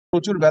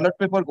প্রচুর ballot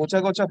paper গোছা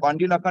গোছা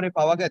বান্ডিল আকারে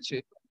পাওয়া গেছে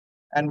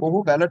এন্ড বহু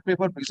ব্যালট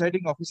পেপার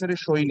প্রিসাইডিং অফিসারের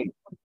সই নেই।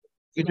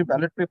 কিছু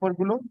ব্যালট পেপার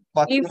গুলো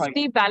বাতিল If হয়নি।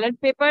 the ballot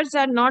papers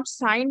are not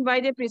signed by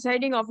the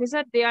presiding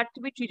officer, they are to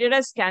be treated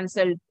as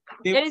cancelled.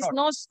 They There were is not.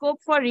 no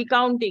scope for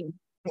recounting.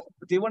 No,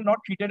 they were not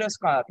treated as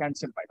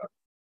cancelled, my lord.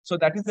 So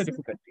that is the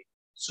difficulty.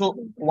 So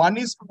one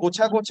is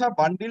gocha gocha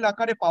bundle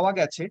akare pawa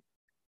geche,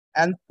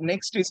 and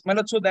next is my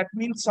lord, so that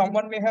means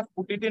someone may have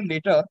put it in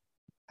later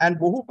and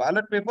বহু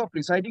ballot paper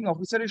presiding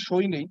officer এর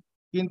সই নেই,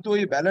 কিন্তু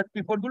এই ballot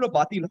paper গুলো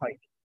বাতিল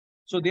হয়নি।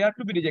 So they are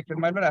to be rejected.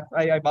 My lord,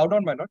 I bow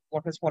down, my lord.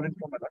 What has fallen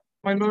from my lord?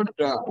 My lord,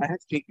 I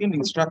have taken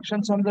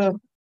instructions on the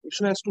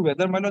issue as to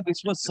whether, my lord,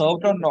 this was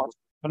served or not.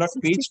 My lord,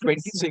 page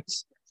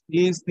 26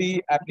 is the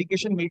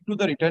application made to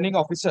the returning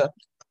officer,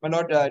 my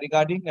lord,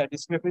 regarding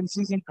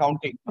discrepancies in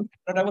counting.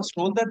 But I was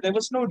told that there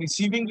was no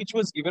receiving which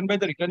was given by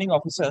the returning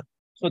officer.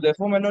 So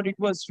therefore, my lord, it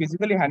was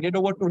physically handed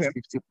over to him,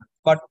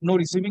 but no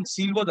receiving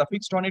seal was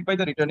affixed on it by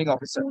the returning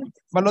officer.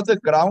 My lord, the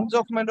grounds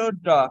of my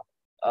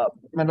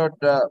lord,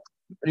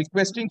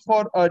 requesting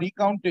for a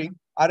recounting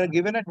are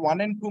given at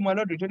 1 and 2, my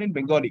lord, written in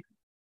Bengali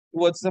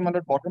towards the, my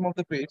lord, bottom of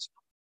the page.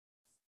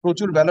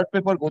 প্রচুর ballot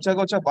paper গোছা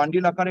গোছা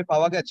bundle আকারে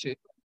পাওয়া গেছে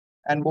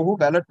and বহু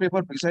ballot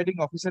paper presiding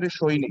অফিসারের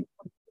সই নেই।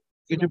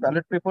 কিছু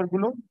ব্যালট পেপার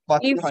গুলো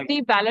বাতিল If হয়নি। the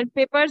ballot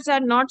papers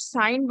are not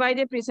signed by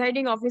the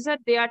presiding officer,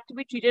 they are to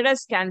be treated as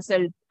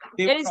cancelled.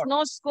 There is no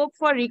scope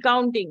for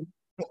recounting.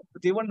 No,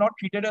 they were not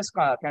treated as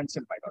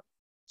cancelled, my lord.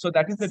 So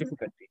that is the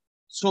difficulty.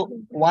 So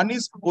one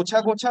is gocha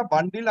gocha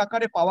bundle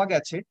akare pawa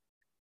geche,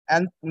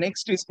 and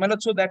next is, my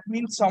lord, so that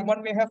means someone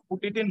may have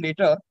put it in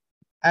later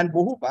and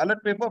বহু ballot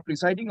paper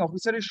presiding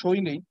officer এর সই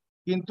নেই,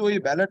 কিন্তু এই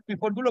ballot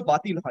paper গুলো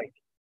বাতিল হয়নি।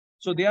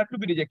 So they are to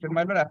be rejected,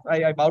 my lord.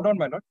 I bow down,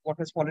 my lord. What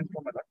has fallen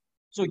from my lord?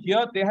 So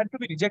here they had to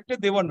be rejected,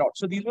 they were not.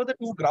 So these were the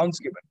two grounds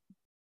given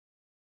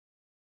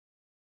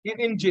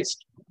in gist.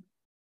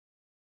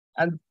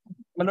 And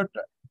my lord,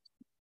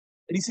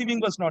 receiving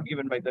was not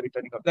given by the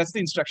returning officer. That's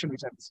the instruction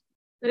which I received.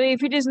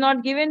 If it is not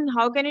given,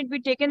 how can it be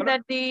taken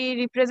that the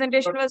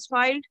representation was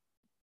filed?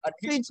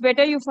 So it's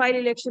better you file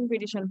election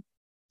petition.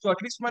 So at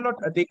least, my lord,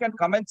 they can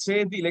come and say,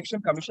 the election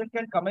commission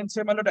can come and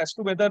say, my lord, as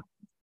to whether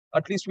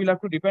at least we'll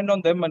have to depend on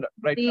them, my lord,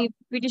 right now. The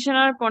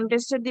petitioner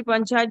contested the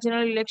Panchayat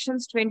general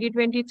elections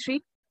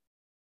 2023.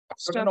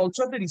 But then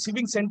also at the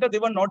receiving center,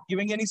 they were not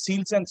giving any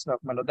seals and stuff,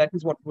 my lord. That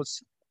is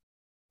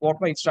what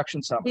my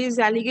instructions are. His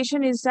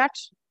allegation is that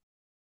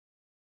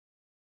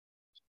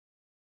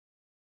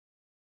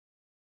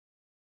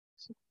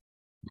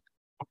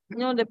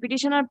the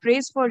petitioner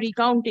prays for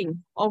recounting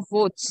of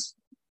votes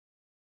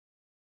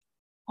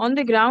on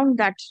the ground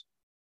that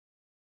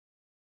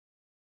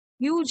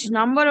huge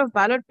number of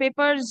ballot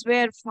papers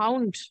were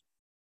found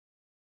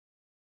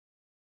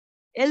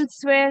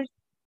elsewhere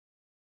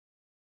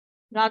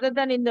rather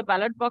than in the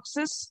ballot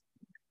boxes,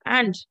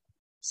 and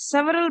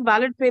several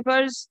ballot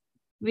papers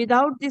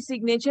without the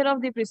signature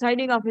of the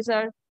presiding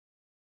officer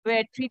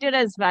were treated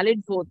as valid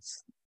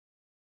votes.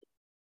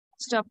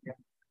 Stop.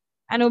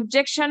 An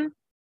objection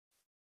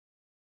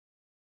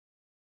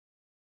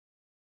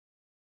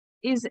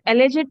is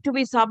alleged to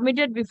be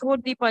submitted before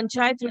the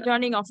Panchayat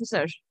returning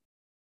officer,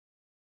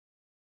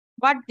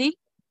 but the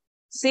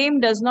same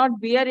does not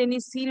bear any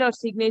seal or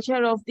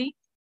signature of the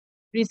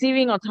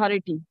receiving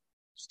authority.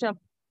 Stop.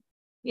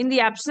 In the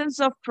absence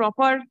of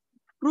proper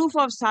proof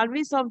of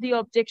service of the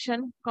objection,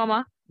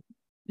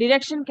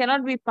 direction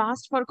cannot be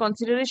passed for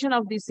consideration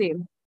of the same.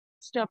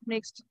 Stop.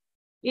 Next.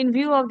 In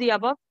view of the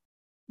above,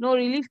 no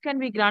relief can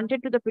be granted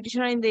to the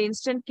petitioner in the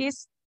instant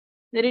case.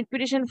 The writ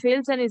petition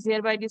fails and is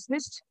hereby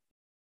dismissed.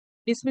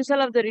 Dismissal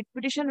of the writ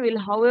petition will,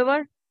 however,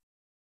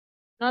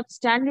 not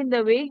stand in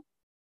the way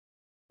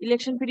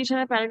election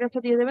petitioner paragraph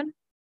 37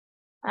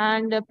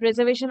 and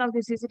preservation of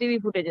the CCTV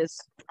footages.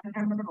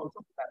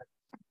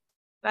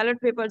 Ballot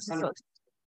papers is also.